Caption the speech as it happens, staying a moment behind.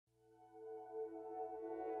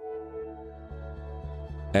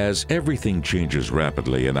As everything changes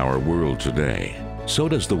rapidly in our world today, so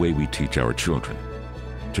does the way we teach our children.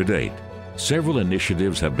 To date, several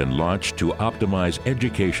initiatives have been launched to optimize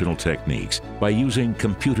educational techniques by using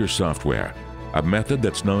computer software, a method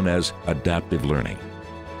that's known as adaptive learning.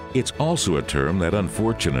 It's also a term that,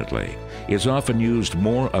 unfortunately, is often used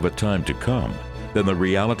more of a time to come than the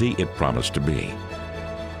reality it promised to be.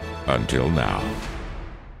 Until now.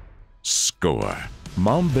 Score.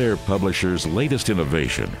 Malmberg Publishers' latest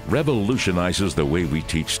innovation revolutionizes the way we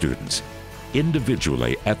teach students,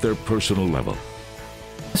 individually at their personal level.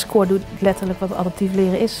 Score doet letterlijk wat adaptief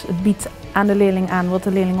leren is. Het biedt aan de leerling aan wat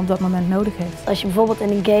de leerling op dat moment nodig heeft. Als je bijvoorbeeld in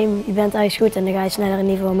een game, je bent eigenlijk goed en dan ga je sneller een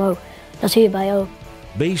niveau omhoog. Dat zie je bij ook.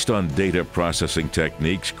 Based on data processing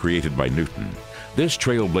techniques created by Newton, this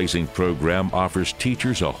trailblazing program offers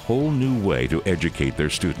teachers a whole new way to educate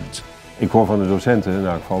their students. Ik hoor van de docenten in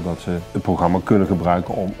elk geval dat ze het programma kunnen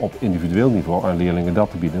gebruiken om op individueel niveau aan leerlingen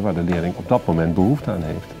dat te bieden waar de leerling op dat moment behoefte aan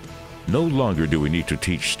heeft. No longer do we need to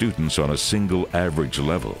teach students on a single average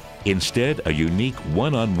level. Instead, a unique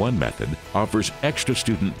one-on-one method offers extra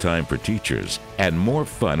student time for teachers and more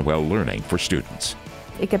fun while learning for students.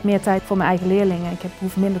 Ik heb meer tijd voor mijn eigen leerlingen. Ik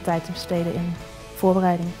hoef minder tijd te besteden in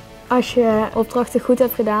voorbereiding. Als je opdrachten goed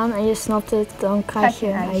hebt gedaan en je snapt het, dan krijg je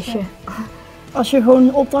een ijsje. Als je gewoon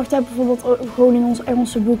een opdracht hebt, bijvoorbeeld gewoon in ons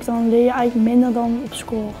Engelse boek, dan leer je eigenlijk minder dan op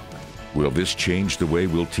school. Will this change the way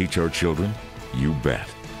we'll teach our children? You bet.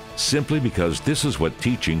 Simply because this is what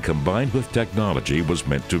teaching combined with technology was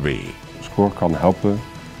meant to be. Score kan helpen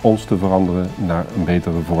ons te veranderen naar een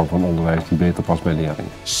betere vorm van onderwijs die beter past bij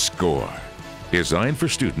leerlingen. Score. Designed for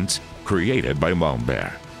students, created by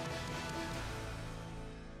Malmberg.